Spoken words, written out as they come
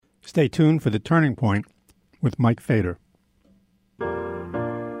Stay tuned for The Turning Point with Mike Fader.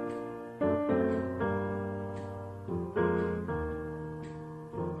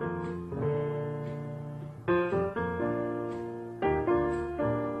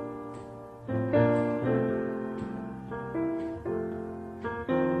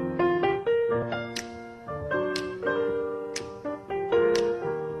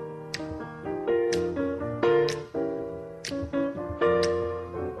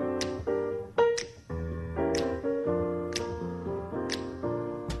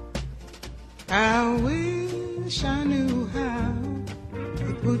 I wish I knew how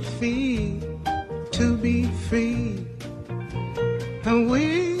it would feel to be free. I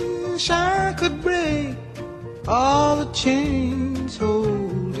wish I could break all the chains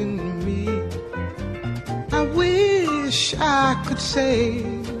holding me. I wish I could say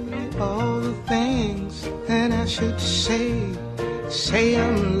all the things that I should say. Say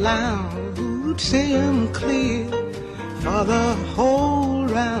them loud, say them clear, for the whole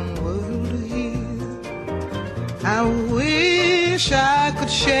round world. I wish I could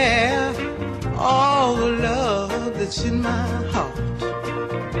share all the love that's in my heart.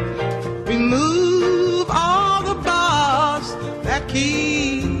 Remove all the bars that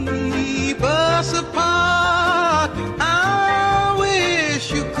keep us apart. I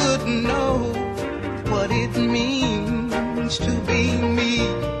wish you could know what it means to be me.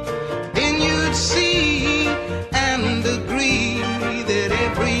 Then you'd see and agree that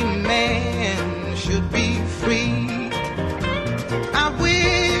every man should be free. I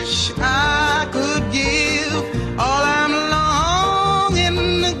wish I could give all I'm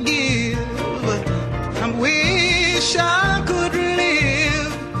longing to give. I wish I could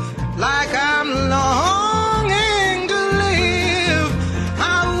live like I'm longing to live.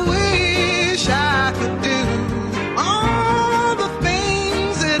 I wish I could do all the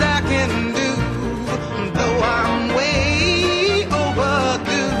things that I can do. Though I'm way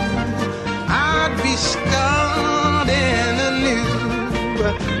overdue, I'd be starting anew.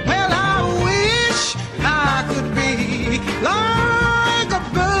 Well, I wish I could be like a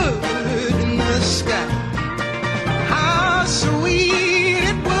bird in the sky. How sweet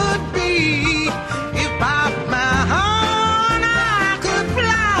it would be if by my heart I could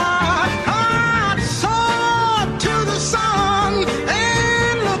fly. I'd soar to the sun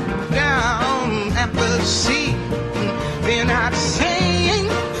and look down at the sea. Then I'd sing,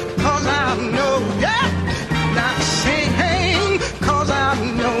 'cause I know, yeah. I'd sing, 'cause I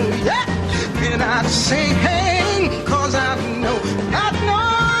know, yeah. And I'd sing, 'cause I know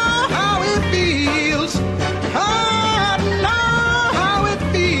how it feels. I know how it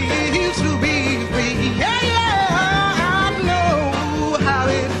feels to be free. Yeah, yeah, I know how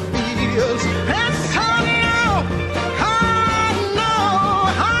it feels. Yes, I know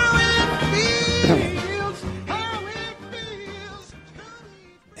how it feels. How it feels.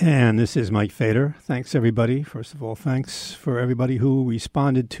 And this is Mike Fader. Thanks, everybody. First of all, thanks for everybody who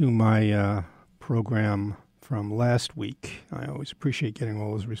responded to my program from last week. I always appreciate getting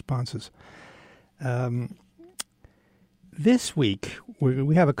all those responses. This week,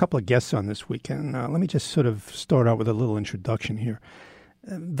 we have a couple of guests on this week, and let me just sort of start out with a little introduction here.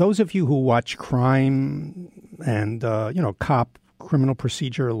 Those of you who watch crime and, cop, criminal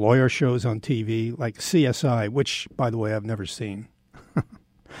procedure, lawyer shows on TV, like CSI, which, by the way, I've never seen.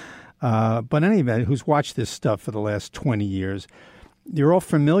 But anyway, who's watched this stuff for the last 20 years, you're all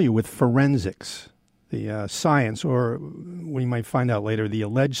familiar with forensics, the science, or we might find out later, the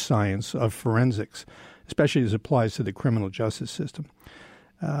alleged science of forensics, especially as it applies to the criminal justice system.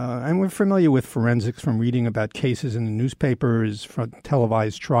 And we're familiar with forensics from reading about cases in the newspapers, from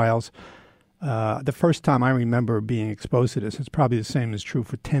televised trials. The first time I remember being exposed to this, it's probably the same is true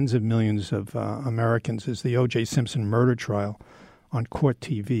for tens of millions of Americans, is the O.J. Simpson murder trial on Court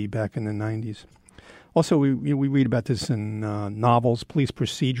TV back in the 90s. Also, we read about this in novels, police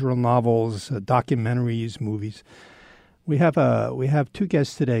procedural novels, documentaries, movies. We have two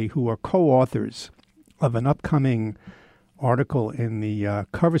guests today who are co-authors of an upcoming article in the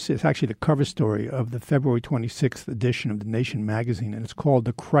cover. It's actually the cover story of the February 26th edition of The Nation magazine, and it's called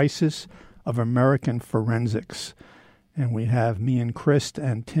 "The Crisis of American Forensics." And we have Mian Christ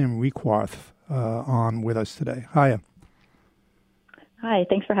and Tim Requarth on with us today. Hiya. Hi,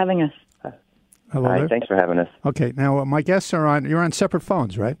 thanks for having us. Hello Hi, there. thanks for having us. Okay, now my guests are on. You're on separate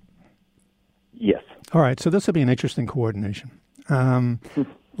phones, right? Yes. All right, so this will be an interesting coordination.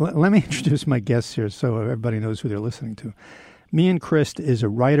 Let me introduce my guests here so everybody knows who they're listening to. Mian Christ is a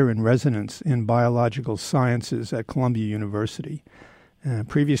writer in residence in biological sciences at Columbia University.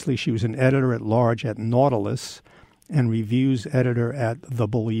 Previously, she was an editor-at-large at Nautilus and reviews editor at The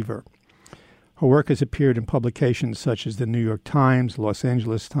Believer. Her work has appeared in publications such as the New York Times, Los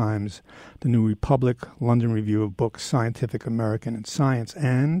Angeles Times, the New Republic, London Review of Books, Scientific American, and Science,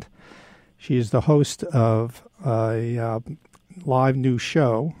 and she is the host of a live new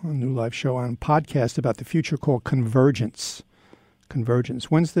live show on podcast about the future called Convergence.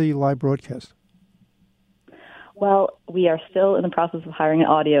 When's the live broadcast? Well, we are still in the process of hiring an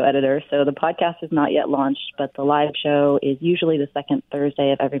audio editor, so the podcast is not yet launched, but the live show is usually the second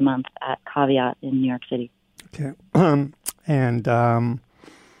Thursday of every month at Caveat in New York City. Okay. And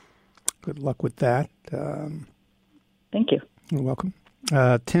good luck with that. Thank you. You're welcome.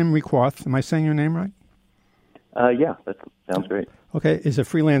 Tim Requa, am I saying your name right? Yeah, that sounds great. Okay, is a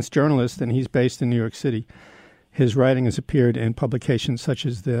freelance journalist, and he's based in New York City. His writing has appeared in publications such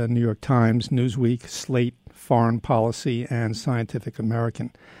as the New York Times, Newsweek, Slate, Foreign Policy, and Scientific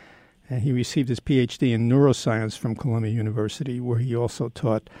American. And he received his PhD in neuroscience from Columbia University, where he also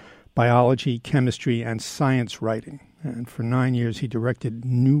taught biology, chemistry, and science writing. And for 9 years, he directed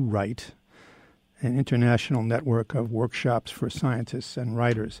New Write, an international network of workshops for scientists and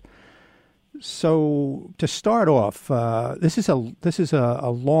writers. So to start off, this is a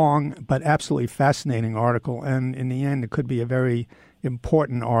long but absolutely fascinating article, and in the end, it could be a very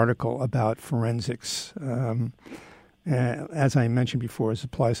important article about forensics, as I mentioned before, as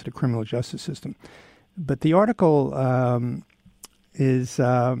applies to the criminal justice system. But the article is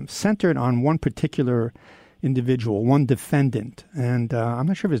centered on one particular individual, one defendant, and I'm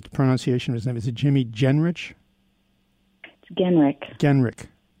not sure if it's the pronunciation of his name. Is it Jimmy Genrich? It's Genrich.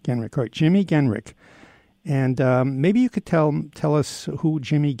 Genrich, right? Jimmy Genrich. And maybe you could tell us who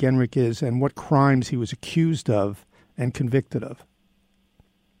Jimmy Genrich is and what crimes he was accused of and convicted of.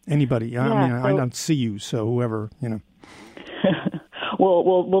 Anybody? Yeah, I don't see you, so whoever,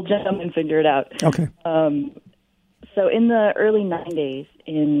 We'll jump and figure it out. Okay. So in the early 90s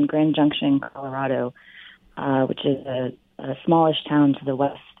in Grand Junction, Colorado, which is a smallish town to the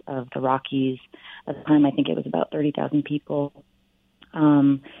west of the Rockies, at the time I think it was about 30,000 people.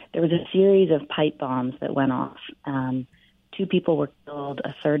 There was a series of pipe bombs that went off. 2 people were killed,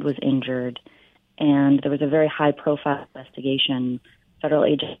 a third was injured, and there was a very high-profile investigation. Federal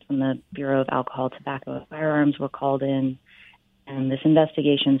agents from the Bureau of Alcohol, Tobacco, and Firearms were called in, and this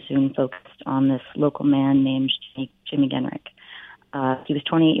investigation soon focused on this local man named Jimmy Genrich. He was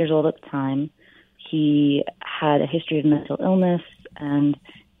 28 years old at the time. He had a history of mental illness, and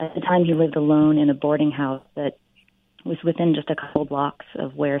at the time he lived alone in a boarding house that was within just a couple blocks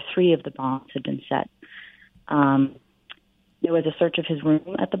of where 3 of the bombs had been set. There was a search of his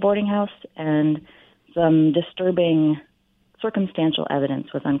room at the boarding house, and some disturbing circumstantial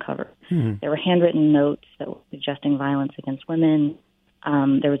evidence was uncovered. Mm-hmm. There were handwritten notes that were suggesting violence against women.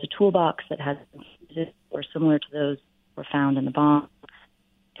 There was a toolbox that had or similar to those were found in the bomb,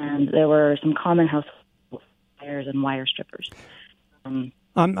 and there were some common household fires and wire strippers.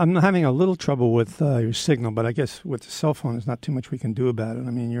 I'm having a little trouble with your signal, but I guess with the cell phone, there's not too much we can do about it.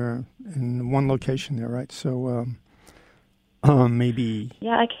 I mean, you're in one location there, right? So maybe...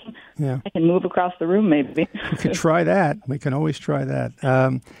 Yeah, I can move across the room, maybe. We could try that. We can always try that.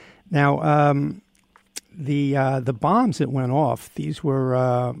 Now, the bombs that went off, these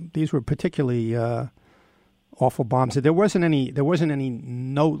were particularly awful bombs. There wasn't any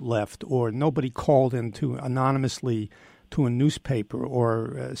note left, or nobody called in to anonymously to a newspaper,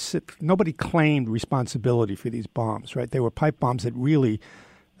 or nobody claimed responsibility for these bombs, right? They were pipe bombs that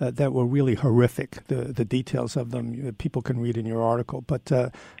were really horrific. The details of them, people can read in your article. But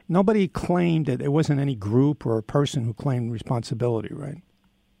nobody claimed it. It wasn't any group or a person who claimed responsibility, right?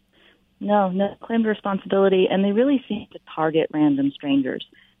 No claimed responsibility, and they really seemed to target random strangers,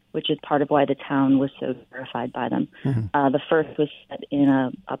 which is part of why the town was so terrified by them. Mm-hmm. The first was set in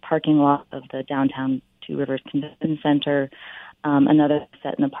a parking lot of the downtown Two Rivers Convention Center. Another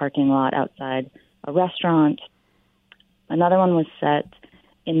set in a parking lot outside a restaurant. Another one was set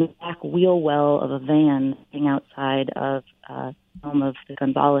in the back wheel well of a van sitting outside of the home of the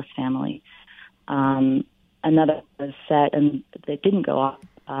Gonzalez family. Another was set, and they didn't go off,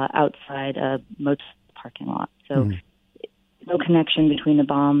 outside a motel parking lot. So no connection between the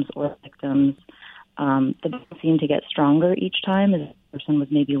bombs or the victims. The bombs seemed to get stronger each time as the person was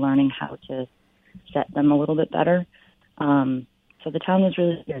maybe learning how to set them a little bit better. So the town was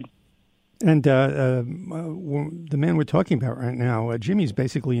really scared. And the man we're talking about right now, Jimmy's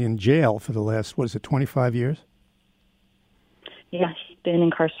basically in jail for the last, 25 years? Yeah, he's been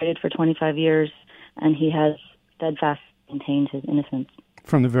incarcerated for 25 years, and he has steadfastly maintained his innocence.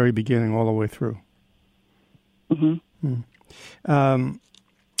 From the very beginning all the way through? Mm-hmm.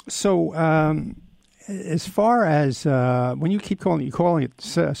 So as far as when you calling it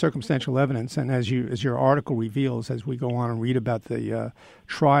circumstantial evidence, and as your article reveals, as we go on and read about the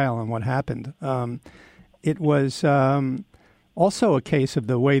trial and what happened, it was also a case of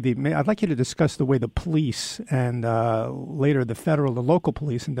the way I'd like you to discuss the way the police and later the local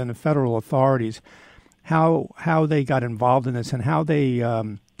police, and then the federal authorities, how they got involved in this and how they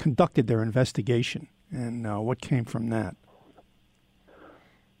conducted their investigation and what came from that.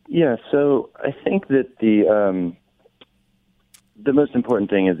 Yeah, so I think that the most important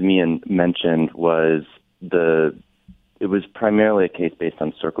thing, as Mian mentioned, was it was primarily a case based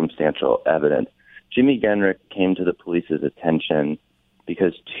on circumstantial evidence. Jimmy Genrich came to the police's attention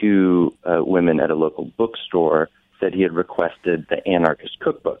because two women at a local bookstore said he had requested the Anarchist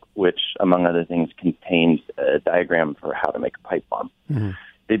Cookbook, which, among other things, contains a diagram for how to make a pipe bomb. Mm-hmm.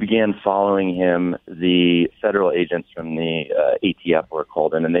 They began following him. The federal agents from the ATF were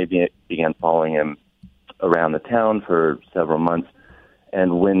called in, and they began following him around the town for several months.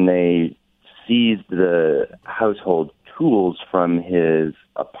 And when they seized the household tools from his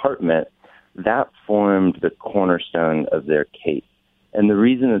apartment, that formed the cornerstone of their case. And the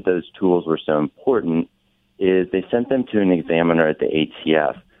reason that those tools were so important is they sent them to an examiner at the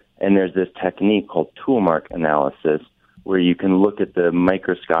ATF, and there's this technique called tool mark analysis, where you can look at the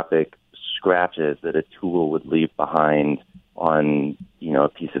microscopic scratches that a tool would leave behind on, a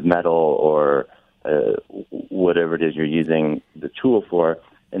piece of metal or whatever it is you're using the tool for.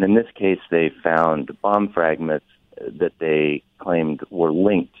 And in this case, they found bomb fragments that they claimed were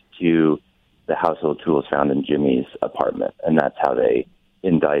linked to the household tools found in Jimmy's apartment. And that's how they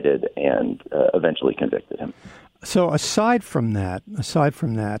indicted and eventually convicted him. So aside from that,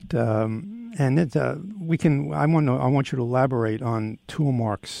 and I want you to elaborate on tool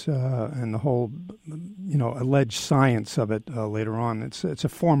marks and the whole, alleged science of it later on. It's a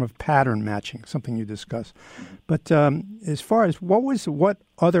form of pattern matching, something you discuss. But as far as what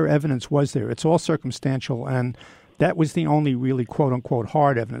other evidence was there? It's all circumstantial, and that was the only really quote unquote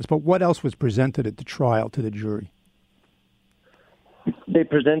hard evidence. But what else was presented at the trial to the jury? They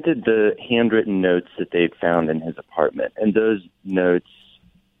presented the handwritten notes that they'd found in his apartment, and those notes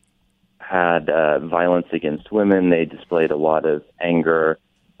had violence against women. They displayed a lot of anger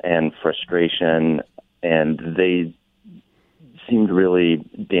and frustration, and they seemed really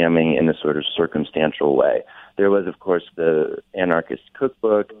damning in a sort of circumstantial way. There was, of course, the Anarchist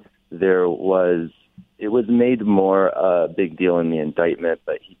Cookbook. It was made more a big deal in the indictment,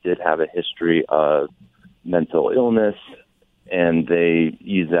 but he did have a history of mental illness, and they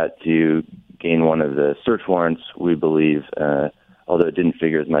used that to gain one of the search warrants, we believe, although it didn't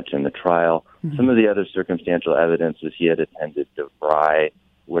figure as much in the trial. Mm-hmm. Some of the other circumstantial evidence was he had attended DeVry,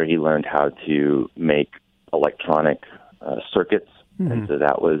 where he learned how to make electronic circuits, mm-hmm. and so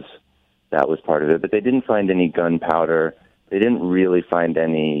that was part of it. But they didn't find any gunpowder. They didn't really find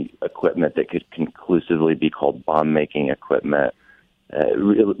any equipment that could conclusively be called bomb-making equipment.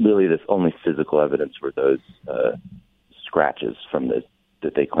 Really, the only physical evidence were those scratches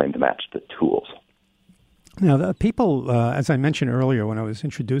that they claimed to match the tools. Now, the people, as I mentioned earlier when I was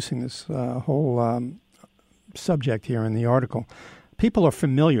introducing this whole subject here in the article, people are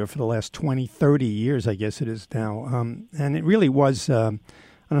familiar for the last 20, 30 years, I guess it is now. And it really was, I don't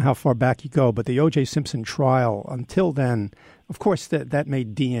know how far back you go, but the O.J. Simpson trial, until then, of course, that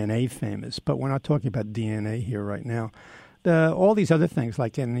made DNA famous, but we're not talking about DNA here right now. All these other things,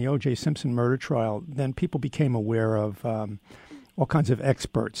 like in the O.J. Simpson murder trial, then people became aware of all kinds of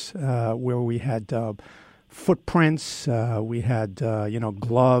experts, where we had footprints, we had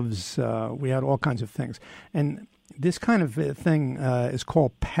gloves, we had all kinds of things, and this kind of thing is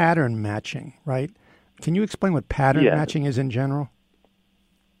called pattern matching, right? Can you explain what pattern matching is in general?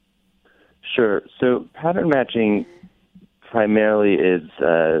 Sure. So pattern matching primarily is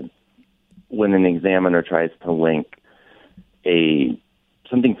when an examiner tries to link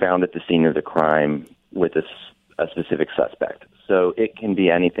something found at the scene of the crime with a specific suspect. So it can be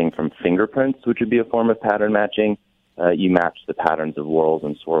anything from fingerprints, which would be a form of pattern matching. You match the patterns of whorls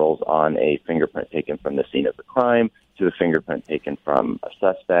and swirls on a fingerprint taken from the scene of the crime to a fingerprint taken from a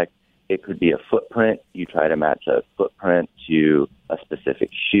suspect. It could be a footprint. You try to match a footprint to a specific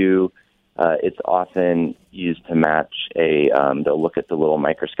shoe. It's often used to match they'll look at the little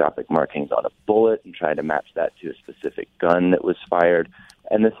microscopic markings on a bullet and try to match that to a specific gun that was fired.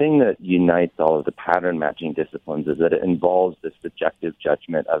 And the thing that unites all of the pattern matching disciplines is that it involves the subjective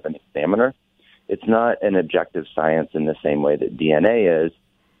judgment of an examiner. It's not an objective science in the same way that DNA is,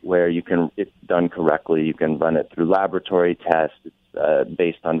 where if done correctly, you can run it through laboratory tests. It's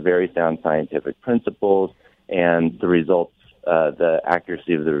based on very sound scientific principles, and the results the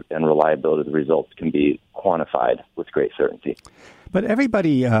accuracy of and reliability of the results can be quantified with great certainty. But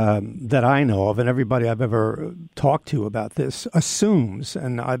everybody that I know of and everybody I've ever talked to about this assumes,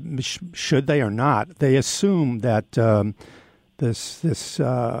 and should they or not, they assume that I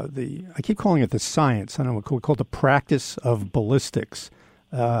keep calling it the science. I don't know, we call it the practice of ballistics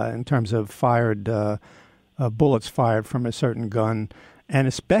in terms of bullets fired from a certain gun, and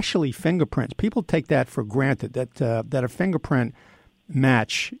especially fingerprints. People take that for granted, that a fingerprint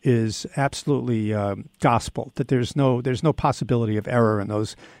match is absolutely gospel, that there's no possibility of error in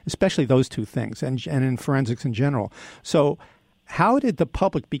those, especially those two things, and in forensics in general. So how did the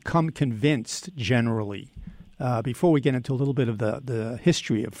public become convinced generally, before we get into a little bit of the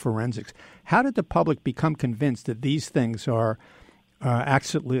history of forensics, how did the public become convinced that these things are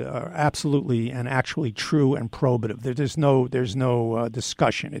absolutely and actually true and probative? There's no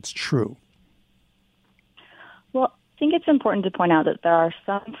discussion. It's true. Well, I think it's important to point out that there are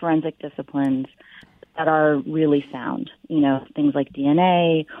some forensic disciplines that are really sound. Things like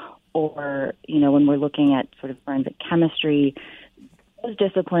DNA, or when we're looking at sort of forensic chemistry, those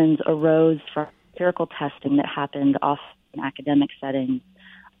disciplines arose from empirical testing that happened often in academic settings.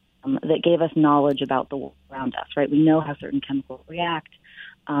 That gave us knowledge about the world around us, right? We know how certain chemicals react.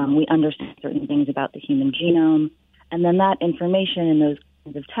 We understand certain things about the human genome. And then that information and those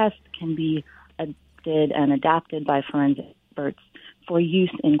kinds of tests can be adapted by forensic experts for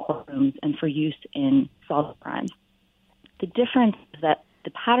use in courtrooms and for use in solving crimes. The difference is that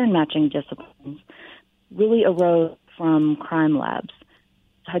the pattern matching disciplines really arose from crime labs.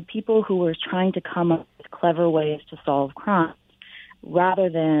 It had people who were trying to come up with clever ways to solve crimes, rather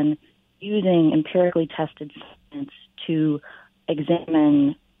than using empirically tested science to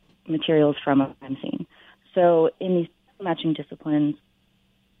examine materials from a crime scene. So in these matching disciplines,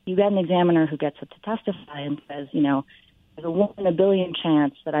 you get an examiner who gets up to testify and says, there's a 1 in a billion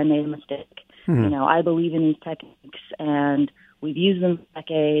chance that I made a mistake. Mm-hmm. I believe in these techniques, and we've used them for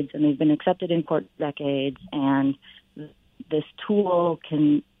decades, and they've been accepted in court for decades, and this tool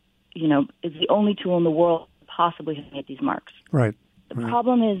is the only tool in the world that possibly has made these marks. Right. The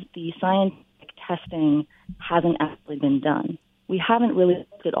problem is the scientific testing hasn't actually been done. We haven't really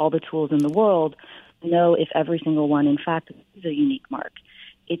looked at all the tools in the world to know if every single one, in fact, is a unique mark.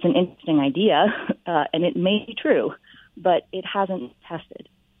 It's an interesting idea, and it may be true, but it hasn't tested.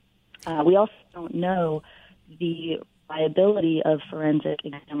 We also don't know the reliability of forensic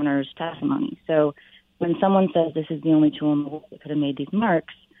examiners' testimony. So when someone says this is the only tool in the world that could have made these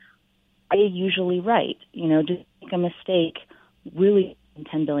marks, are they usually right? Do they make a mistake really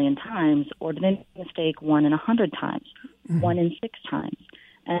 10 billion times, or did they make a mistake 1 in 100 times, 1 in 6 times?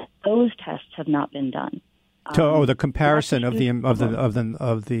 And those tests have not been done. The comparison of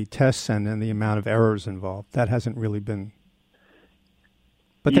the tests and the amount of errors involved, that hasn't really been.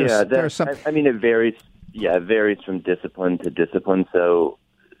 But there's some. It varies. Yeah, it varies from discipline to discipline. So,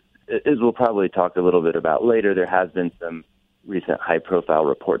 as we'll probably talk a little bit about later, there has been some recent high-profile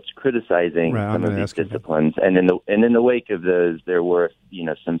reports criticizing some of these disciplines, and in the wake of those, there were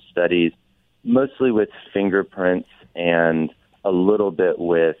some studies, mostly with fingerprints and a little bit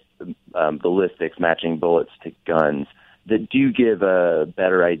with ballistics, matching bullets to guns, that do give a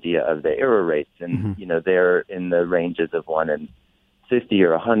better idea of the error rates, and they're in the ranges of 1 in 50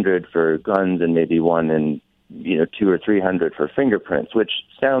 or 100 for guns, and maybe 1 in 200 or 300 for fingerprints, which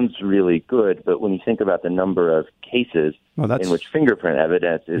sounds really good. But when you think about the number of cases in which fingerprint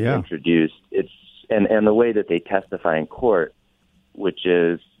evidence is introduced, and the way that they testify in court, which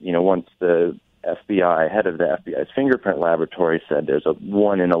is, once the head of the FBI's fingerprint laboratory said there's a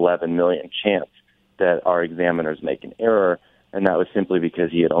 1 in 11 million chance that our examiners make an error, and that was simply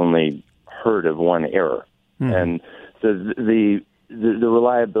because he had only heard of one error. And so the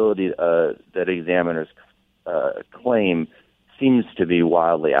reliability that examiners claim seems to be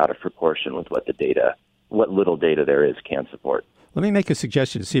wildly out of proportion with what little data there is can support. Let me make a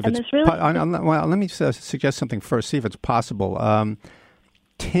suggestion to see if let me suggest something first, see if it's possible.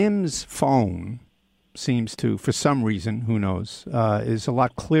 Tim's phone seems to, for some reason, who knows, is a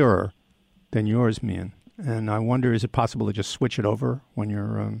lot clearer than yours, Mian. And I wonder, is it possible to just switch it over when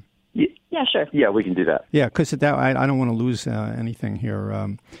you're... Yeah, sure. Yeah, we can do that. Yeah, because I don't want to lose anything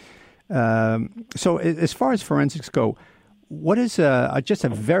here. So as far as forensics go, what is just a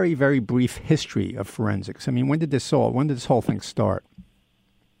very, very brief history of forensics? I mean, when did this whole thing start,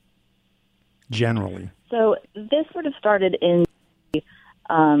 generally? So this sort of started in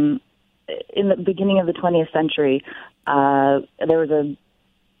the beginning of the 20th century. There was a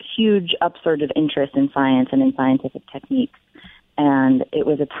huge upsurge of interest in science and in scientific techniques. And it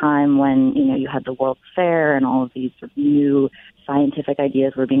was a time when, you had the World's Fair and all of these sort of new scientific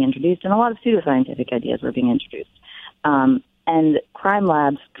ideas were being introduced, and a lot of pseudoscientific ideas were being introduced. And crime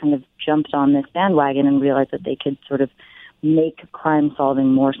labs kind of jumped on this bandwagon and realized that they could sort of make crime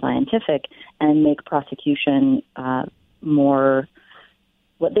solving more scientific and make prosecution more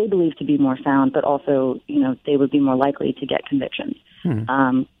what they believe to be more sound, but also, they would be more likely to get convictions.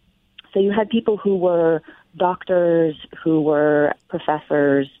 So you had people who were doctors, who were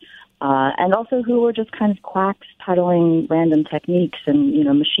professors, and also who were just kind of quacks peddling random techniques and,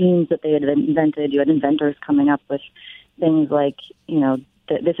 machines that they had invented. You had inventors coming up with things like,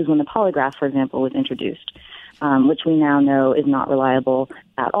 this is when the polygraph, for example, was introduced, which we now know is not reliable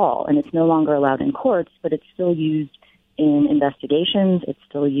at all. And it's no longer allowed in courts, but it's still used in investigations. It's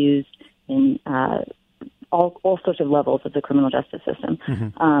still used in all sorts of levels of the criminal justice system.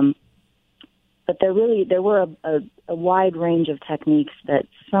 But there were a wide range of techniques that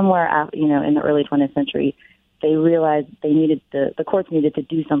somewhere out, in the early 20th century, they realized the courts needed to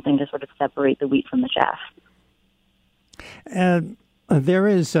do something to sort of separate the wheat from the chaff. There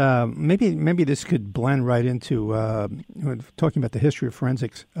is maybe this could blend right into talking about the history of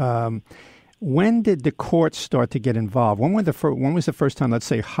forensics. When did the courts start to get involved? When was the first time, let's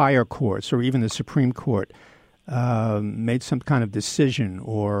say, higher courts or even the Supreme Court made some kind of decision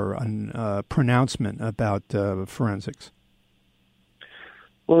or a pronouncement about forensics?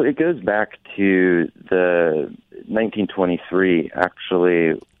 Well, it goes back to the 1923,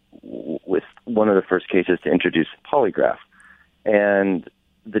 actually, with one of the first cases to introduce the polygraph. And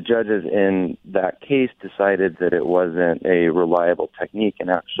the judges in that case decided that it wasn't a reliable technique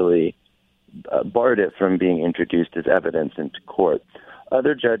and actually barred it from being introduced as evidence into court.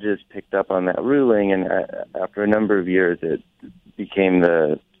 Other judges picked up on that ruling, and after a number of years, it became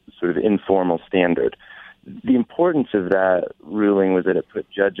the sort of informal standard. The importance of that ruling was that it put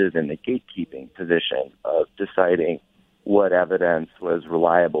judges in the gatekeeping position of deciding what evidence was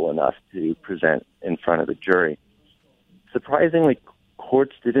reliable enough to present in front of the jury. Surprisingly,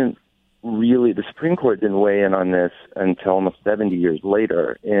 the Supreme Court didn't weigh in on this until almost 70 years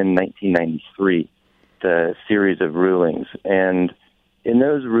later in 1993, the series of rulings. And in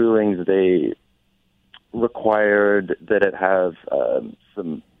those rulings, they required that it have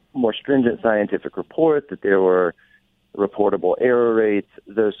some more stringent scientific report, that there were reportable error rates,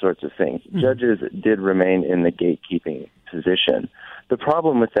 those sorts of things. Judges did remain in the gatekeeping position. The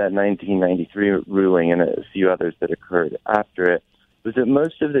problem with that 1993 ruling and a few others that occurred after it was that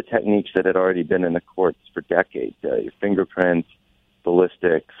most of the techniques that had already been in the courts for decades, fingerprints,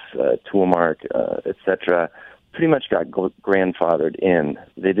 ballistics, tool mark, etc., pretty much got grandfathered in.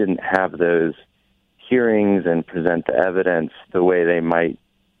 They didn't have those hearings and present the evidence the way they might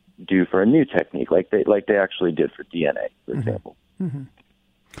do for a new technique, like they actually did for DNA, for example.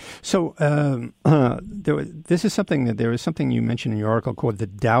 So this is something that there is something you mentioned in your article called the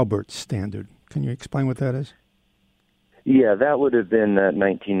Daubert standard. Can you explain what that is? Yeah, that would have been that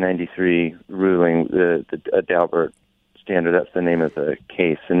 1993 ruling, the Daubert standard. That's the name of the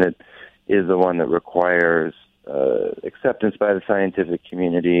case, and it is the one that requires acceptance by the scientific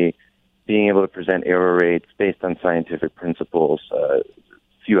community, being able to present error rates based on scientific principles, a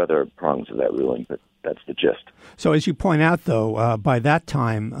few other prongs of that ruling, but that's the gist. So as you point out, though, by that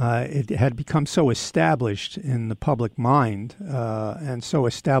time, it had become so established in the public mind and so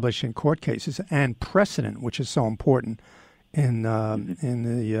established in court cases and precedent, which is so important in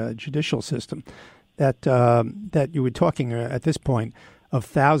the judicial system, that you were talking at this point of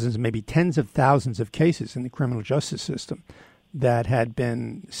thousands, maybe tens of thousands of cases in the criminal justice system that had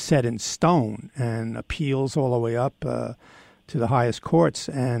been set in stone and appeals all the way up to the highest courts,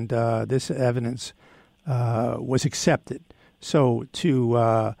 and this evidence was accepted. So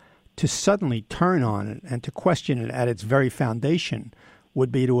to suddenly turn on it and to question it at its very foundation would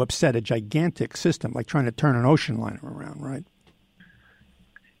be to upset a gigantic system, like trying to turn an ocean liner around, right?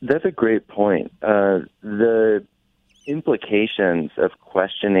 That's a great point. The implications of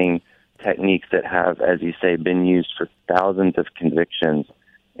questioning techniques that have, as you say, been used for thousands of convictions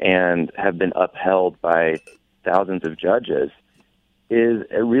and have been upheld by thousands of judges is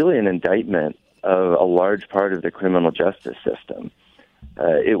really an indictment of a large part of the criminal justice system.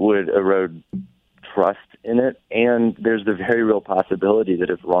 It would erode trust in it, and there's the very real possibility that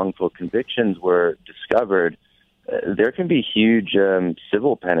if wrongful convictions were discovered, there can be huge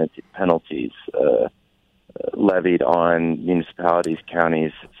civil penalties levied on municipalities,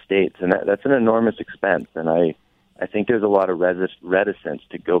 counties, states, and that's an enormous expense. And I think there's a lot of reticence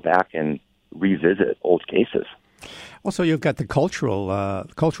to go back and revisit old cases. Also, you've got the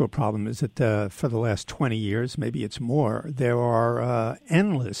cultural problem is that for the last 20 years, maybe it's more, there are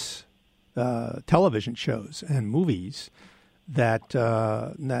endless television shows and movies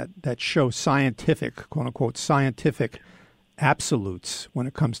that show scientific, quote unquote, scientific absolutes when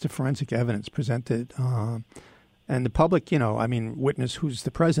it comes to forensic evidence presented. And the public, witness who's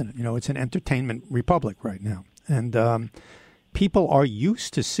the president. It's an entertainment republic right now. And people are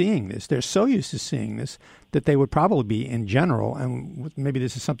used to seeing this. They're so used to seeing this that they would probably be, in general, and maybe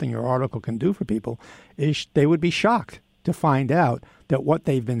this is something your article can do for people, is they would be shocked to find out that what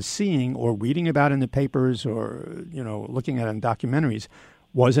they've been seeing or reading about in the papers or, looking at in documentaries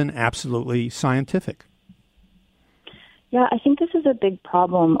wasn't absolutely scientific. Yeah, I think this is a big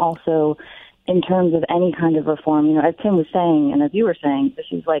problem also in terms of any kind of reform. As Tim was saying, and as you were saying, this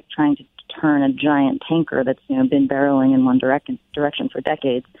is like trying to turn a giant tanker that's, been barreling in one direction for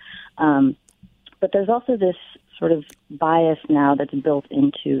decades. But there's also this sort of bias now that's built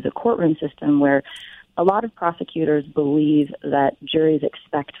into the courtroom system where a lot of prosecutors believe that juries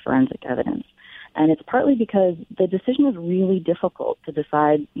expect forensic evidence. And it's partly because the decision is really difficult to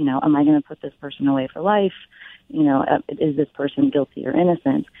decide, am I going to put this person away for life? Is this person guilty or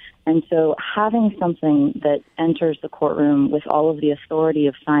innocent? And so having something that enters the courtroom with all of the authority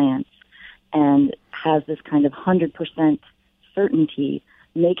of science and has this kind of 100% certainty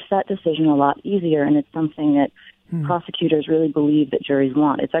makes that decision a lot easier, and it's something that prosecutors really believe that juries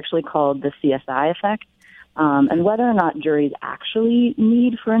want. It's actually called the CSI effect. And whether or not juries actually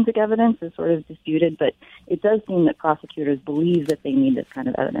need forensic evidence is sort of disputed, but it does seem that prosecutors believe that they need this kind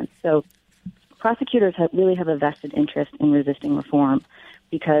of evidence. So prosecutors really have a vested interest in resisting reform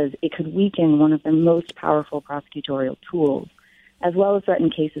because it could weaken one of the most powerful prosecutorial tools, as well as threaten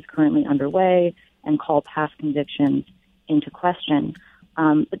cases currently underway and call past convictions into question.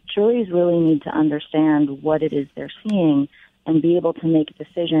 But juries really need to understand what it is they're seeing and be able to make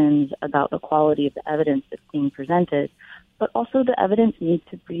decisions about the quality of the evidence that's being presented. But also the evidence needs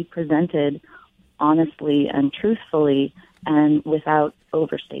to be presented honestly and truthfully and without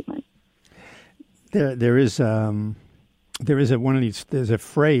overstatement. There's a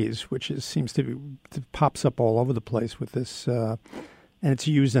phrase which seems to pops up all over the place with this, and it's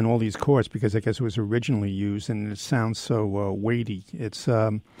used in all these courts because I guess it was originally used, and it sounds so weighty. It's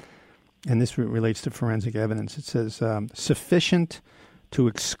and this relates to forensic evidence. It says sufficient to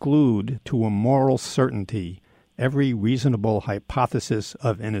exclude to a moral certainty every reasonable hypothesis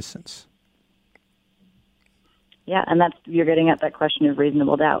of innocence. Yeah, and you're getting at that question of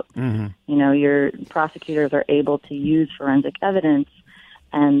reasonable doubt. Mm-hmm. Your prosecutors are able to use forensic evidence,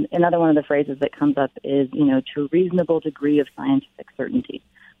 and another one of the phrases that comes up is, to a reasonable degree of scientific certainty,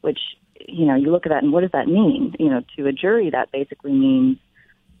 which, you look at that and what does that mean? To a jury, that basically means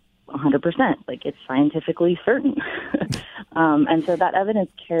 100%, like it's scientifically certain. And so that evidence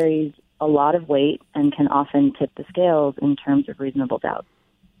carries a lot of weight and can often tip the scales in terms of reasonable doubt.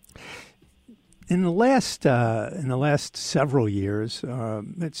 In the last several years,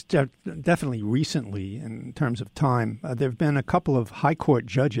 it's definitely recently in terms of time, there have been a couple of high court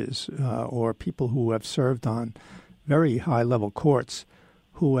judges or people who have served on very high-level courts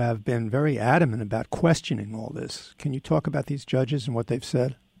who have been very adamant about questioning all this. Can you talk about these judges and what they've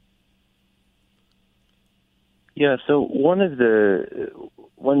said? Yeah, so one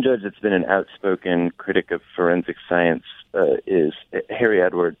judge that's been an outspoken critic of forensic science is Harry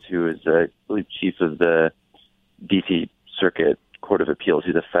Edwards, who is, I believe, chief of the D.C. Circuit Court of Appeals.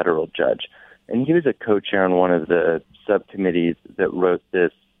 He's a federal judge. And he was a co-chair on one of the subcommittees that wrote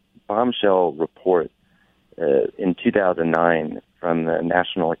this bombshell report in 2009 from the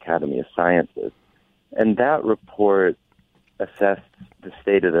National Academy of Sciences. And that report assessed the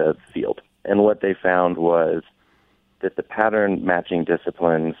state of the field. And what they found was that the pattern matching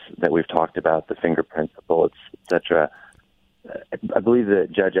disciplines that we've talked about, the fingerprints, the bullets, etc., I believe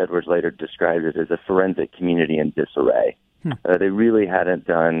that Judge Edwards later described it as a forensic community in disarray. They really hadn't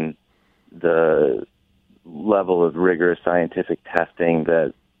done the level of rigorous scientific testing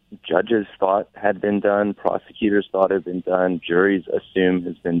that judges thought had been done, prosecutors thought had been done, juries assumed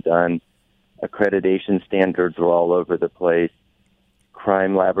has been done. Accreditation standards were all over the place.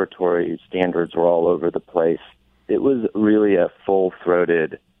 Crime laboratory standards were all over the place. It was really a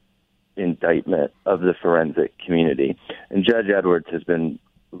full-throated indictment of the forensic community. And Judge Edwards has been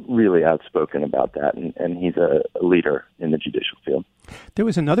really outspoken about that, and he's a leader in the judicial field. There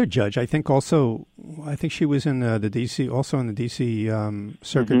was another judge, I think she was in the D.C., also in the D.C.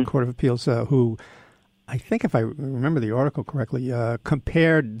 Circuit Court of Appeals, who, I think if I remember the article correctly,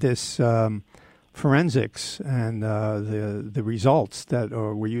 compared this forensics and the results that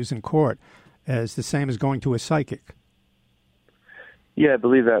were used in court as the same as going to a psychic. Yeah, I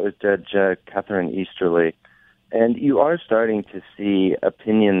believe that was Judge Catherine Easterly. And you are starting to see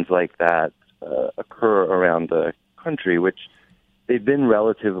opinions like that occur around the country, which they've been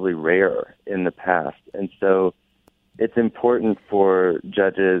relatively rare in the past. And so it's important for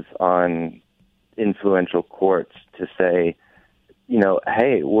judges on influential courts to say,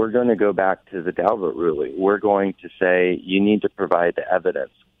 hey, we're going to go back to the Daubert ruling. We're going to say you need to provide the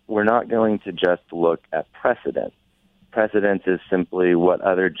evidence. We're not going to just look at precedent. Precedent is simply what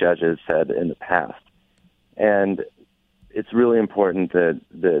other judges said in the past. And it's really important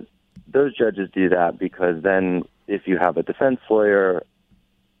that those judges do that, because then if you have a defense lawyer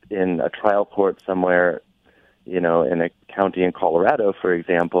in a trial court somewhere, in a county in Colorado, for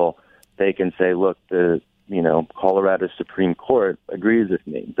example, they can say, look, the Colorado Supreme Court agrees with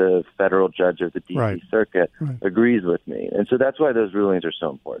me. The federal judge of the D.C. Circuit agrees with me. And so that's why those rulings are so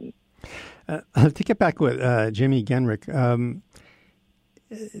important. To get back with Jimmy Genrich,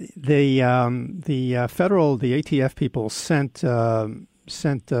 the ATF people sent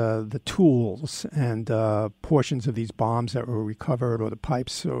the tools and portions of these bombs that were recovered, or the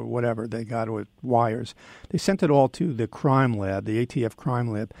pipes or whatever they got, or wires. They sent it all to the crime lab, the ATF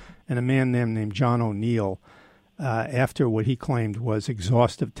crime lab, and a man named John O'Neill, after what he claimed was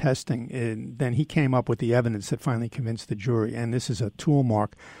exhaustive testing. And then he came up with the evidence that finally convinced the jury. And this is a tool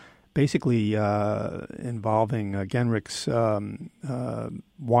mark, basically involving Genrich's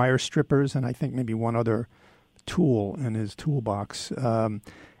wire strippers, and I think maybe one other tool in his toolbox. And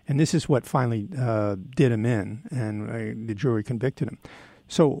this is what finally did him in, and the jury convicted him.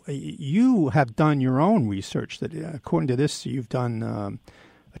 So you have done your own research. That, according to this, you've done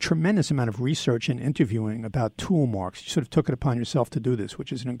a tremendous amount of research and interviewing about tool marks. You sort of took it upon yourself to do this,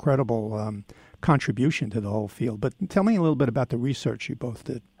 which is an incredible contribution to the whole field. But tell me a little bit about the research you both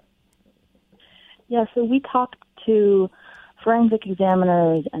did. Yeah, so we talked to forensic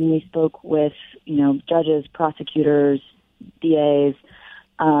examiners, and we spoke with, judges, prosecutors, DAs.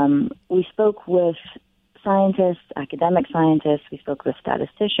 We spoke with scientists, academic scientists. We spoke with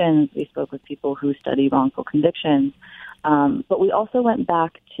statisticians. We spoke with people who study wrongful convictions. But we also went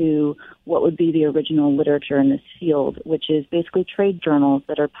back to what would be the original literature in this field, which is basically trade journals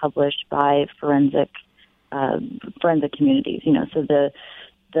that are published by forensic communities. So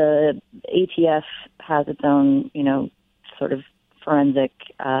the ATF has its own, sort of forensic,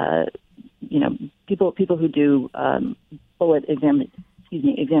 people who do bullet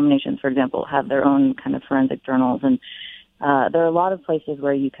examinations, for example, have their own kind of forensic journals. And there are a lot of places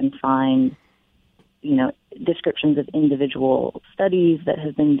where you can find, descriptions of individual studies that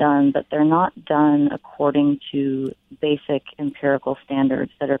have been done, but they're not done according to basic empirical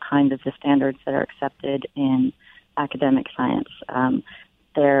standards that are kind of the standards that are accepted in academic science.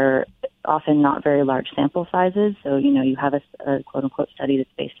 They're often not very large sample sizes. So, you have a quote-unquote study that's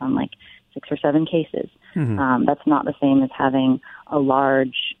based on like 6 or 7 cases. Mm-hmm. That's not the same as having a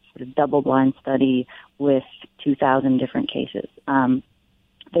large sort of double-blind study with 2,000 different cases.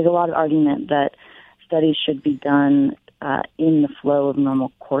 There's a lot of argument that studies should be done in the flow of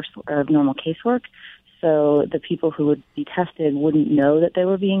normal casework. So the people who would be tested wouldn't know that they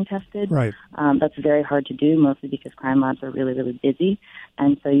were being tested. Right. That's very hard to do, mostly because crime labs are really, really busy.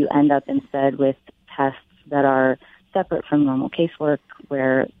 And so you end up instead with tests that are separate from normal casework,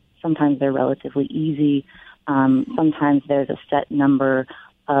 where sometimes they're relatively easy. Sometimes there's a set number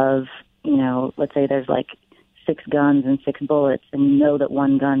of, let's say there's like 6 guns and 6 bullets, and you know that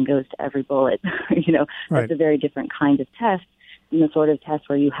one gun goes to every bullet. Right. That's a very different kind of test than the sort of test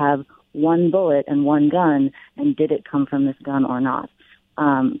where you have one bullet and one gun, and did it come from this gun or not?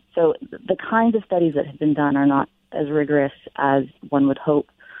 So the kinds of studies that have been done are not as rigorous as one would hope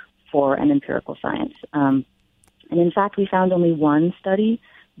for an empirical science. And in fact, we found only one study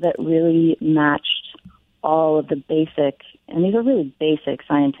that really matched all of the basic, and these are really basic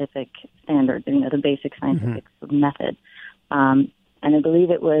scientific standards, the basic scientific method. And I believe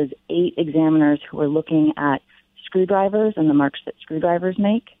it was 8 examiners who were looking at screwdrivers and the marks that screwdrivers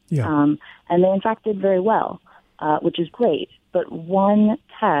make. Yeah. And they, in fact, did very well, which is great. But one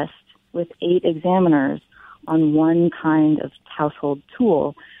test with 8 examiners on one kind of household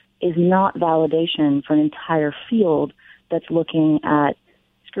tool is not validation for an entire field that's looking at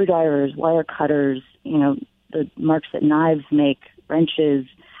screwdrivers, wire cutters, the marks that knives make, wrenches.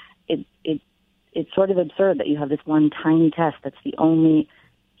 It's sort of absurd that you have this one tiny test that's the only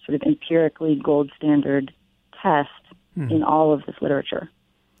sort of empirically gold standard test in all of this literature.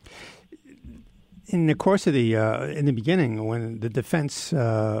 In the course of in the beginning, when the defense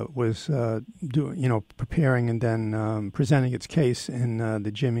was preparing and then presenting its case in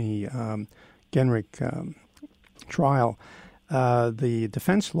the Jimmy Genrich trial, the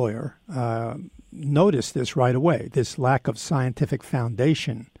defense lawyer noticed this right away, this lack of scientific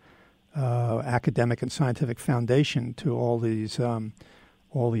foundation, academic and scientific foundation to all these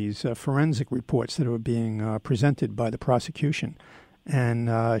forensic reports that were being presented by the prosecution.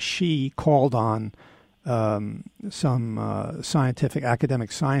 And she called on some scientific,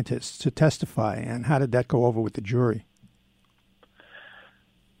 academic scientists to testify. And how did that go over with the jury?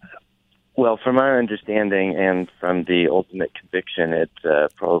 Well, from our understanding and from the ultimate conviction, it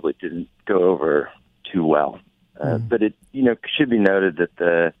probably didn't go over too well. But it, should be noted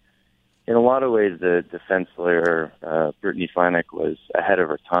that in a lot of ways, the defense lawyer, Brittany Flanek, was ahead of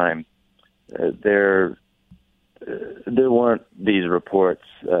her time. There weren't these reports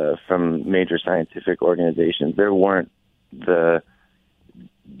from major scientific organizations. There weren't the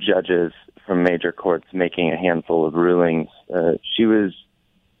judges from major courts making a handful of rulings.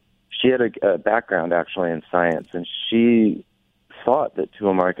 She had a background, actually, in science, and she thought that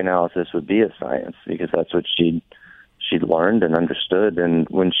tool mark analysis would be a science because that's what she'd learned and understood. And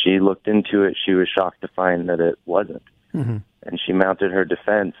when she looked into it, she was shocked to find that it wasn't. Mm-hmm. And she mounted her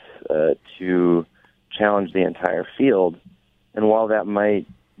defense to challenge the entire field. And while that might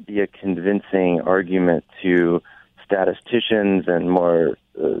be a convincing argument to statisticians and more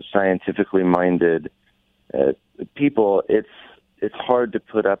scientifically minded people, it's hard to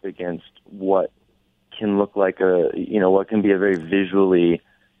put up against what can look like what can be a very visually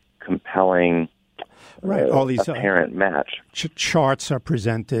compelling, all these apparent match. Charts are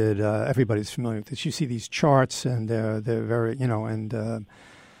presented. Everybody's familiar with this. You see these charts, and they're very, and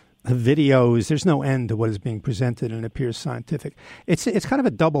videos. There's no end to what is being presented, and it appears scientific. It's kind of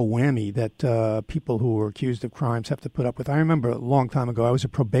a double whammy that people who were accused of crimes have to put up with. I remember a long time ago, I was a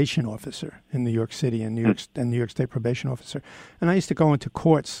probation officer in New York City, and New York State probation officer, and I used to go into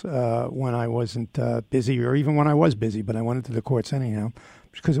courts when I wasn't busy, or even when I was busy, but I went into the courts anyhow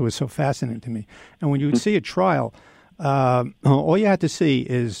because it was so fascinating to me. And when you would see a trial, all you had to see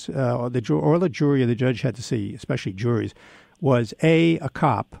is or the jury or the judge had to see, especially juries, was a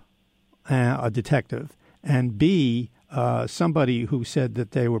cop, a detective, and B, somebody who said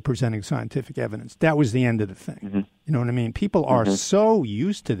that they were presenting scientific evidence. That was the end of the thing. Mm-hmm. You know what I mean? People are so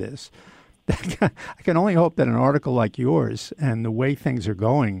used to this that I can only hope that an article like yours and the way things are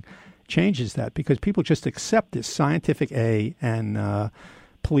going changes that, because people just accept this scientific A and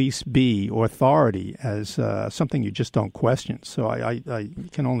police B, or authority, as something you just don't question. So I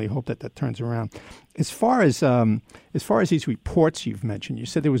can only hope that turns around. As far as these reports you've mentioned, you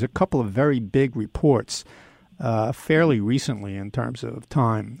said there was a couple of very big reports fairly recently in terms of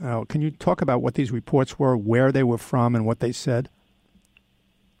time. Can you talk about what these reports were, where they were from, and what they said?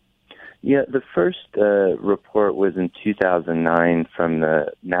 Yeah, the first report was in 2009 from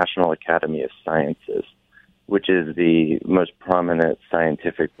the National Academy of Sciences, which is the most prominent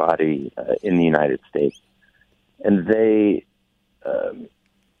scientific body in the United States. And they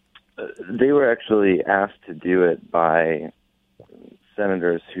were actually asked to do it by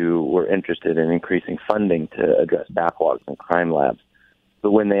senators who were interested in increasing funding to address backlogs in crime labs.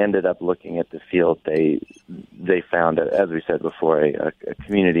 But when they ended up looking at the field, they found, as we said before, a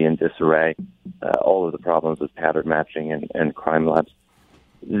community in disarray, all of the problems with pattern matching and crime labs.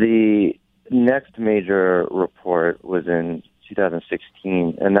 The next major report was in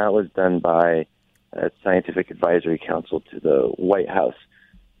 2016, and that was done by a Scientific Advisory Council to the White House.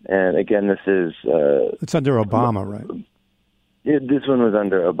 And again, this is... it's under Obama, right? This one was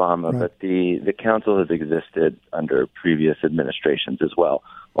under Obama, right. But the council has existed under previous administrations as well,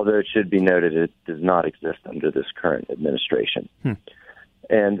 although it should be noted it does not exist under this current administration.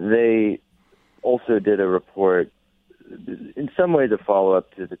 And they also did a report, in some ways a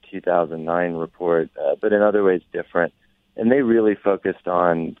follow-up to the 2009 report, but in other ways different. And they really focused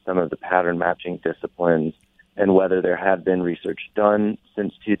on some of the pattern matching disciplines and whether there had been research done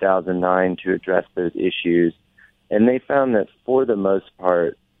since 2009 to address those issues. And they found that for the most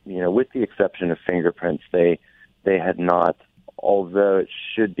part, with the exception of fingerprints, they had not, although it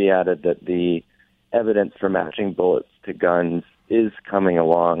should be added that the evidence for matching bullets to guns is coming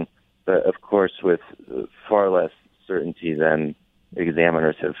along, but of course with far less certainty than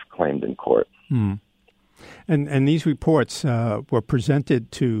examiners have claimed in court. And these reports were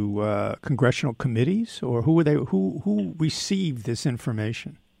presented to congressional committees, or who were they? Who received this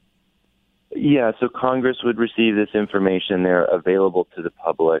information? Yeah, so Congress would receive this information. They're available to the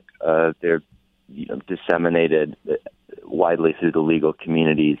public. They're disseminated widely through the legal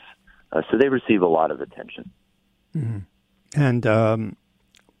communities. So they receive a lot of attention. Mm-hmm. And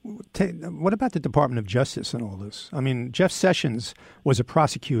what about the Department of Justice and all this? I mean, Jeff Sessions was a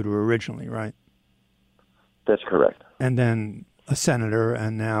prosecutor originally, right? That's correct. And then a senator,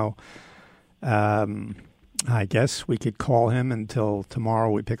 and now I guess we could call him until tomorrow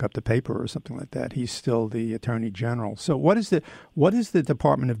we pick up the paper or something like that. He's still the Attorney General. So what is the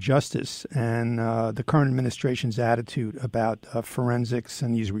Department of Justice and the current administration's attitude about forensics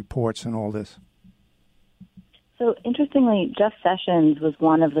and these reports and all this? So interestingly, Jeff Sessions was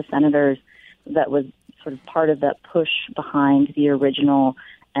one of the senators that was sort of part of that push behind the original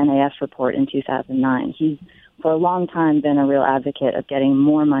NAS report in 2009. He's for a long time been a real advocate of getting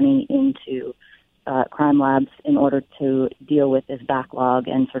more money into crime labs in order to deal with this backlog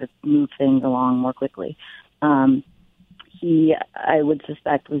and sort of move things along more quickly. He, I would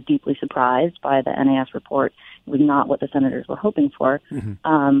suspect, was deeply surprised by the NAS report. It was not what the senators were hoping for.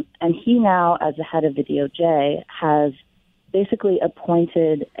 Mm-hmm. And he now, as the head of the DOJ, has basically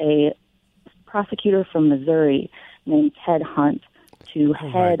appointed a prosecutor from Missouri named Ted Hunt to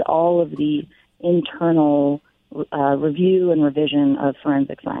head all of the internal review and revision of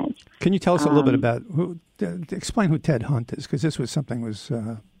forensic science. Can you tell us a little bit about explain who Ted Hunt is? Because this was something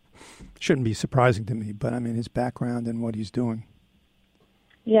shouldn't be surprising to me, but I mean his background and what he's doing.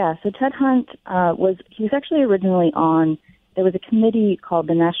 Yeah, so Ted Hunt was actually originally on, there was a committee called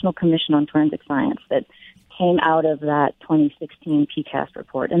the National Commission on Forensic Science that came out of that 2016 PCAST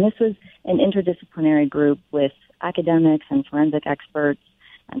report. And this was an interdisciplinary group with academics and forensic experts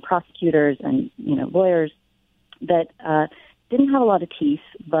and prosecutors and, lawyers that didn't have a lot of teeth,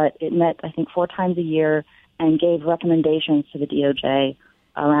 but it met, I think, 4 times a year and gave recommendations to the DOJ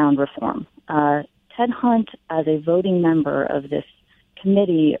around reform. Ted Hunt, as a voting member of this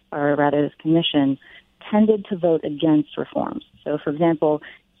committee, or rather this commission, tended to vote against reforms. So, for example,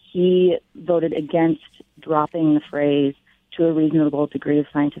 he voted against dropping the phrase "to a reasonable degree of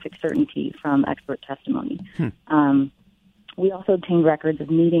scientific certainty" from expert testimony. We also obtained records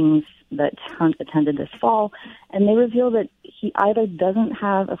of meetings that Hunt attended this fall, and they reveal that he either doesn't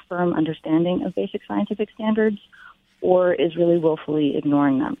have a firm understanding of basic scientific standards or is really willfully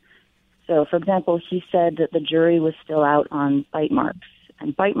ignoring them. So, for example, he said that the jury was still out on bite marks,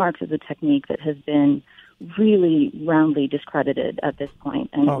 and bite marks is a technique that has been really roundly discredited at this point,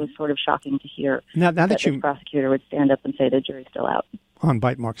 and it was sort of shocking to hear that this prosecutor would stand up and say the jury's still out. On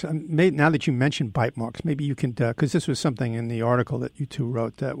bite marks. Now that you mentioned bite marks, maybe you can, because this was something in the article that you two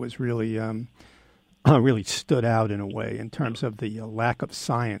wrote that was really really stood out in a way in terms of the lack of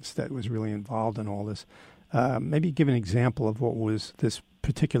science that was really involved in all this. Maybe give an example of what was this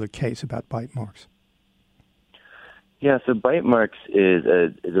particular case about bite marks. Yeah, so bite marks is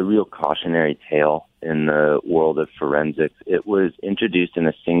a real cautionary tale in the world of forensics. It was introduced in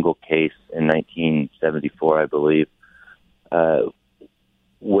a single case in 1974, I believe,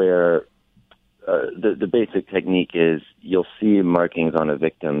 where the basic technique is you'll see markings on a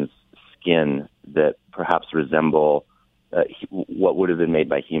victim's skin that perhaps resemble what would have been made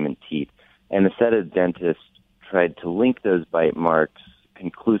by human teeth. And a set of dentists tried to link those bite marks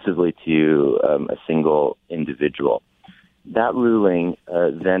conclusively to a single individual. That ruling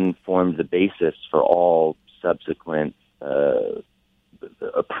then formed the basis for all subsequent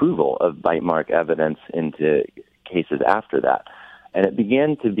approval of bite mark evidence into cases after that. And it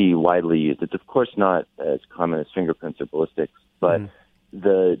began to be widely used. It's, of course, not as common as fingerprints or ballistics, but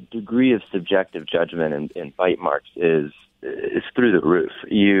the degree of subjective judgment in bite marks is through the roof.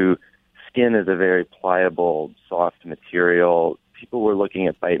 Skin is a very pliable, soft material. People were looking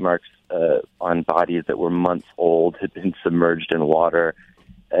at bite marks on bodies that were months old, had been submerged in water.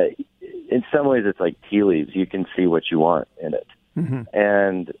 In some ways, it's like tea leaves. You can see what you want in it. Mm-hmm.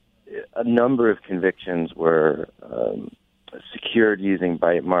 And a number of convictions were secured using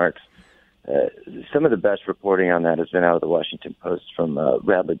bite marks. Some of the best reporting on that has been out of the Washington Post from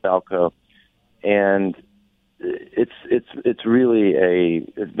Radley Balco, and it's really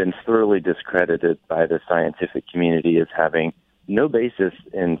it's been thoroughly discredited by the scientific community as having no basis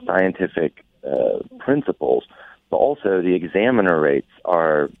in scientific principles, but also the examiner rates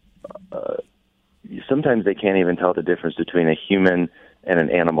are sometimes they can't even tell the difference between a human and an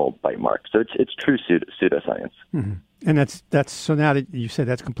animal bite mark. So it's true pseudoscience. Mm-hmm. And that's so now that you said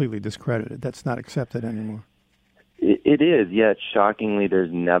that's completely discredited, that's not accepted anymore. It is, yet shockingly,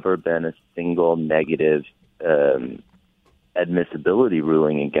 there's never been a single negative admissibility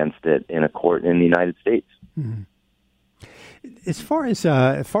ruling against it in a court in the United States. Mm-hmm. As far as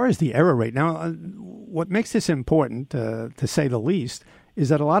the error rate, now, what makes this important, to say the least, is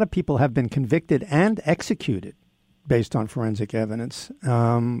that a lot of people have been convicted and executed based on forensic evidence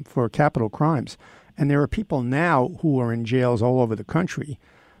for capital crimes. And there are people now who are in jails all over the country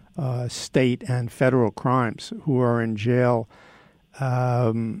state and federal crimes, who are in jail,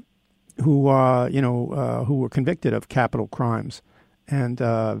 who were convicted of capital crimes and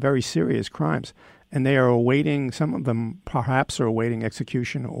very serious crimes. And they are awaiting, some of them perhaps are awaiting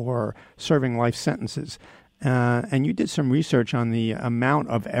execution or serving life sentences. And you did some research on the amount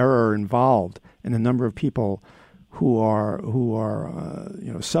of error involved and the number of people who are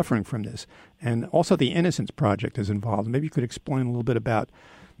suffering from this. And also the Innocence Project is involved. Maybe you could explain a little bit about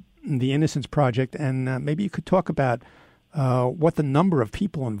the Innocence Project, and maybe you could talk about what the number of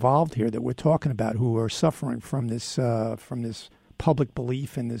people involved here that we're talking about who are suffering from this public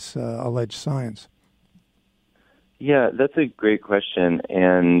belief in this alleged science. Yeah, that's a great question,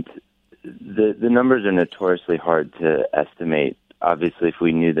 and the numbers are notoriously hard to estimate. Obviously, if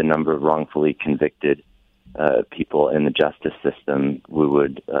we knew the number of wrongfully convicted people in the justice system, we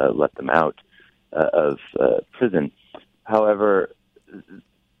would let them out of prison. However,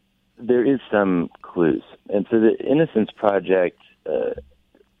 there is some clues. And so the Innocence Project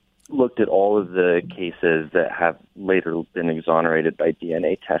looked at all of the cases that have later been exonerated by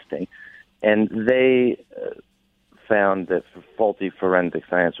DNA testing, and they found that faulty forensic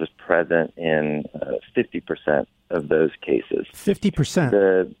science was present in 50% of those cases.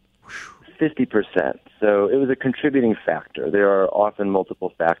 50%? 50%. So it was a contributing factor. There are often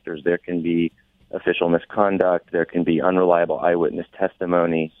multiple factors. There can be official misconduct. There can be unreliable eyewitness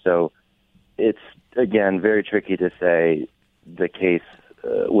testimony. So it's, again, very tricky to say the case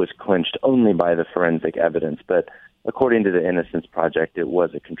was clinched only by the forensic evidence. But according to the Innocence Project, it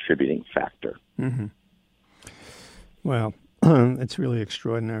was a contributing factor. Mm-hmm. Well, it's really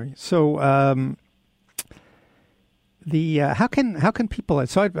extraordinary. So, how can people?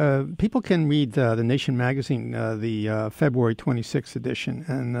 So people can read the Nation magazine, the February 26th edition,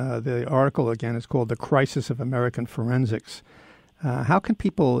 and the article again is called "The Crisis of American Forensics." How can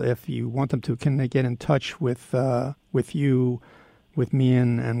people, if you want them to, can they get in touch with you, with me,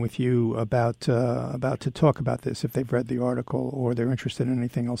 and with you about to talk about this if they've read the article or they're interested in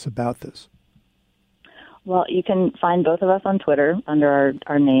anything else about this? Well, you can find both of us on Twitter under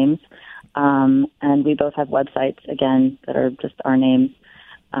our names, and we both have websites, again, that are just our names,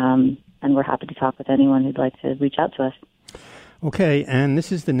 and we're happy to talk with anyone who'd like to reach out to us. Okay, and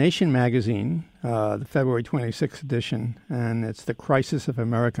this is the Nation magazine, the February 26th edition, and it's The Crisis of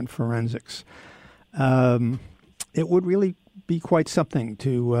American Forensics. It would really be quite something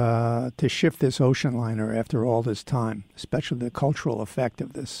to shift this ocean liner after all this time, especially the cultural effect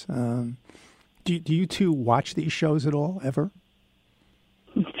of this. Do you two watch these shows at all, ever?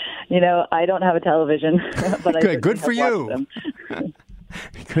 I don't have a television, but I good for you.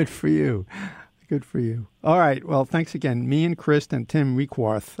 Good for you. Good for you. All right. Well, thanks again. Me and Chris and Tim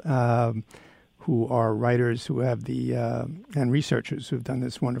Reekwarth, who are writers who have and researchers who have done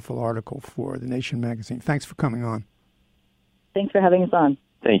this wonderful article for the Nation magazine. Thanks for coming on. Thanks for having us on.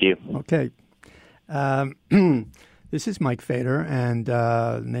 Thank you. Okay. This is Mike Feder, and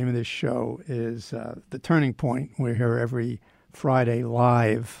the name of this show is The Turning Point. We're here every Friday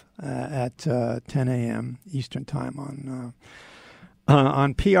live at 10 a.m. Eastern Time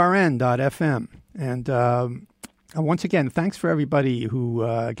on PRN.FM. And once again, thanks for everybody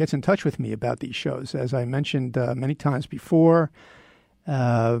who gets in touch with me about these shows. As I mentioned many times before,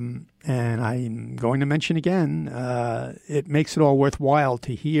 and I'm going to mention again, it makes it all worthwhile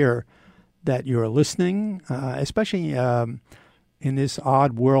to hear that you're listening, especially in this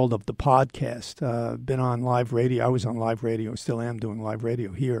odd world of the podcast. Been on live radio. I was on live radio, still am doing live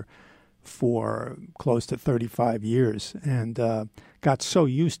radio here for close to 35 years, and got so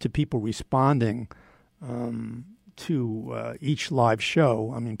used to people responding to each live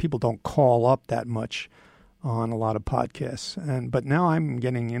show. I mean, people don't call up that much on a lot of podcasts, but now I'm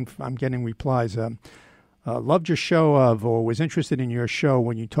getting replies. Loved your show or was interested in your show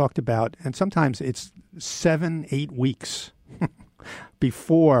when you talked about, and sometimes it's 7-8 weeks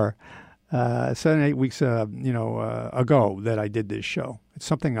before, 7-8 weeks, ago that I did this show. It's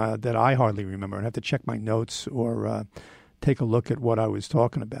something that I hardly remember. I'd have to check my notes or take a look at what I was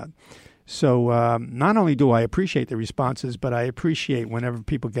talking about. So not only do I appreciate the responses, but I appreciate whenever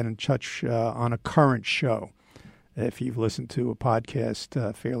people get in touch on a current show. If you've listened to a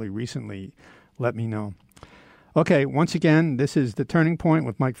podcast fairly recently, let me know. Okay, once again, this is The Turning Point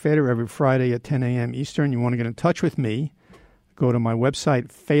with Mike Feder every Friday at 10 a.m. Eastern. You want to get in touch with me, go to my website,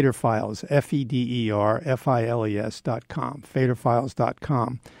 Federfiles, FEDERFILES.com,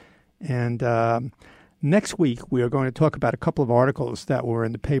 Federfiles.com. And next week, we are going to talk about a couple of articles that were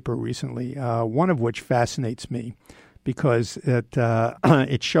in the paper recently, one of which fascinates me because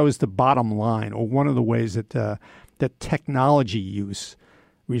it shows the bottom line, or one of the ways that technology use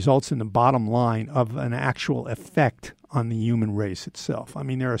results in the bottom line of an actual effect on the human race itself. I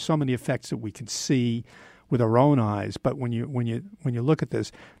mean, there are so many effects that we can see with our own eyes, but when you look at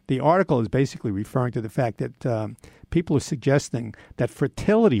this, the article is basically referring to the fact that people are suggesting that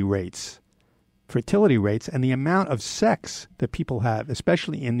fertility rates and the amount of sex that people have,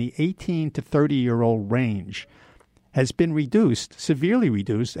 especially in the 18 to 30-year-old range, has been reduced, severely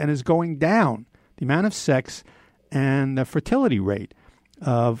reduced, and is going down. The amount of sex and the fertility rate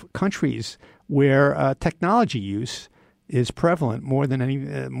of countries where technology use is prevalent more than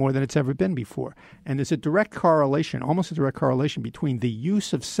it's ever been before. And there's a direct correlation, almost a direct correlation, between the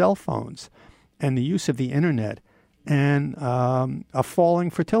use of cell phones and the use of the internet and a falling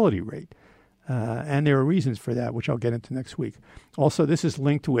fertility rate. And there are reasons for that, which I'll get into next week. Also, this is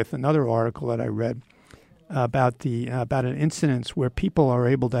linked with another article that I read about an incidence where people are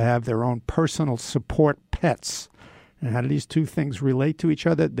able to have their own personal support pets. And how do these two things relate to each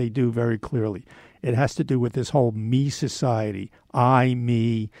other? They do very clearly. It has to do with this whole me society, I,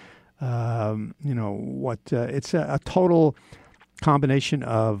 me. It's a total combination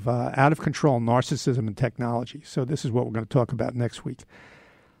of out of control narcissism and technology. So this is what we're going to talk about next week.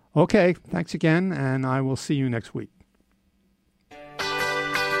 Okay, thanks again, and I will see you next week.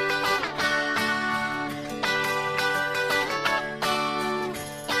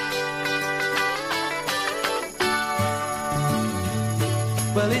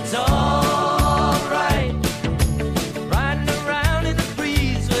 Well, it's all right, riding around in the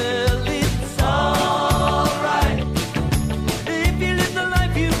breeze. Well, it's all right, if you live the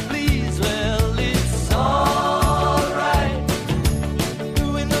life you please. Well, it's all right,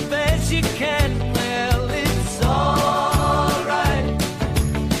 doing the best you can. Well, it's all right,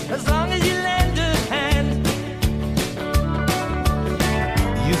 as long as you lend a hand.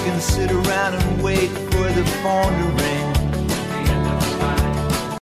 You can sit around and wait for the phone to ring.